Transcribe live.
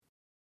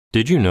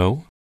Did you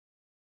know?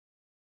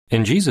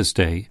 In Jesus'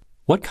 day,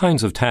 what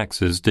kinds of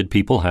taxes did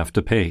people have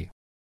to pay?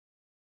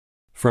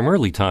 From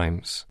early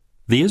times,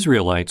 the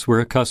Israelites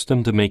were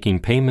accustomed to making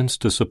payments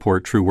to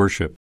support true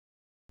worship.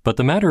 But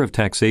the matter of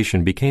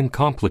taxation became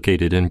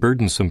complicated and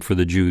burdensome for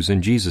the Jews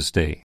in Jesus'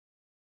 day.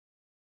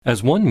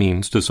 As one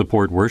means to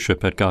support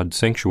worship at God's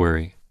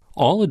sanctuary,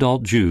 all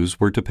adult Jews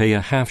were to pay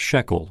a half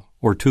shekel,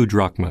 or 2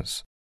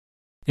 drachmas.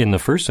 In the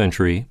first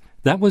century,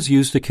 that was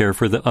used to care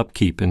for the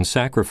upkeep and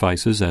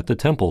sacrifices at the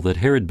temple that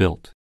Herod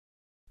built.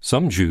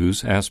 Some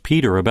Jews asked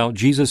Peter about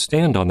Jesus'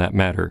 stand on that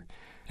matter,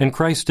 and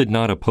Christ did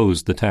not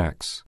oppose the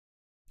tax.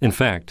 In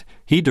fact,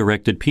 he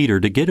directed Peter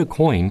to get a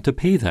coin to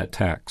pay that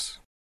tax.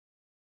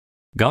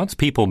 God's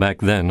people back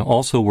then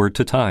also were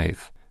to tithe,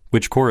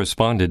 which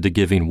corresponded to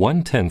giving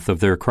 1/10 of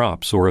their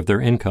crops or of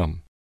their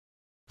income.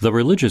 The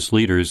religious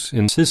leaders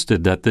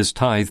insisted that this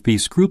tithe be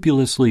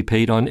scrupulously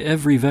paid on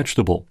every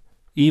vegetable,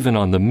 even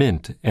on the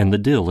mint and the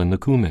dill and the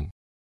cumin.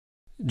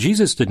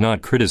 Jesus did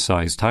not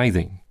criticize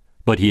tithing,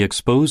 but he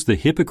exposed the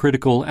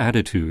hypocritical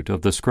attitude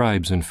of the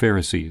scribes and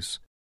Pharisees.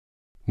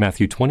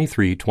 Matthew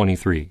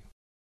 23:23.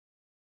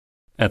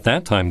 At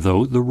that time,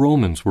 though, the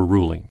Romans were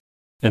ruling,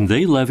 and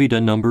they levied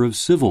a number of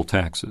civil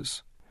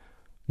taxes.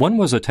 One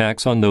was a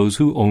tax on those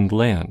who owned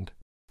land,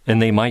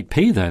 and they might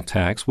pay that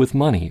tax with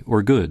money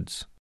or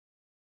goods.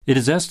 It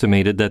is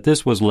estimated that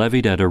this was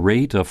levied at a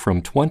rate of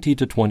from 20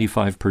 to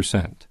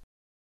 25%.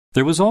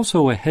 There was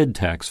also a head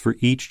tax for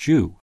each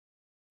Jew.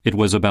 It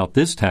was about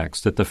this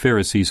tax that the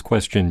Pharisees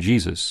questioned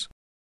Jesus.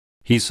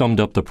 He summed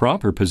up the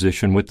proper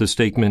position with the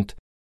statement,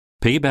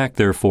 "Pay back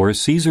therefore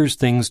Caesar's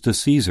things to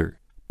Caesar,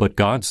 but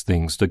God's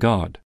things to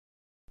God."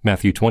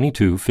 Matthew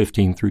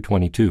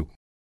 22:15-22.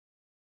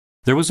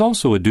 There was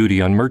also a duty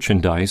on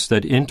merchandise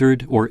that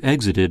entered or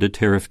exited a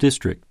tariff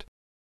district.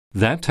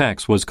 That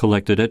tax was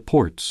collected at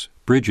ports,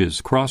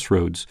 bridges,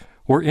 crossroads,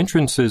 or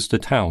entrances to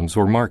towns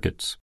or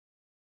markets.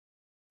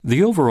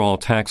 The overall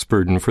tax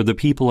burden for the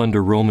people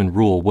under Roman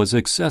rule was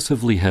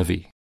excessively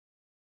heavy.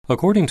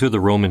 According to the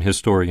Roman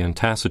historian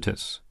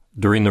Tacitus,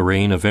 during the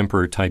reign of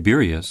Emperor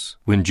Tiberius,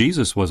 when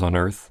Jesus was on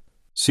earth,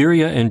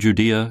 Syria and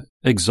Judea,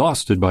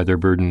 exhausted by their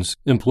burdens,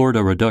 implored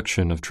a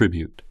reduction of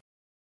tribute.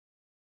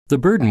 The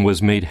burden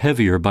was made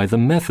heavier by the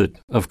method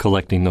of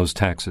collecting those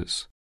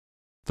taxes.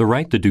 The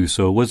right to do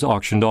so was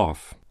auctioned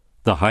off.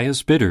 The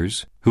highest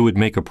bidders, who would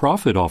make a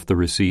profit off the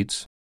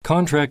receipts,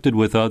 contracted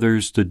with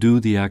others to do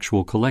the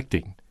actual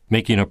collecting,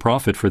 making a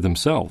profit for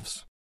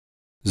themselves.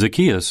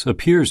 Zacchaeus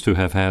appears to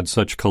have had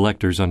such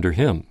collectors under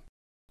him.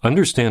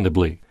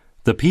 Understandably,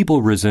 the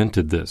people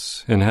resented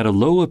this and had a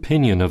low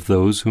opinion of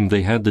those whom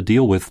they had to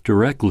deal with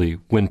directly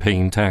when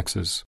paying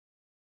taxes.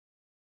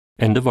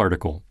 End of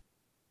article.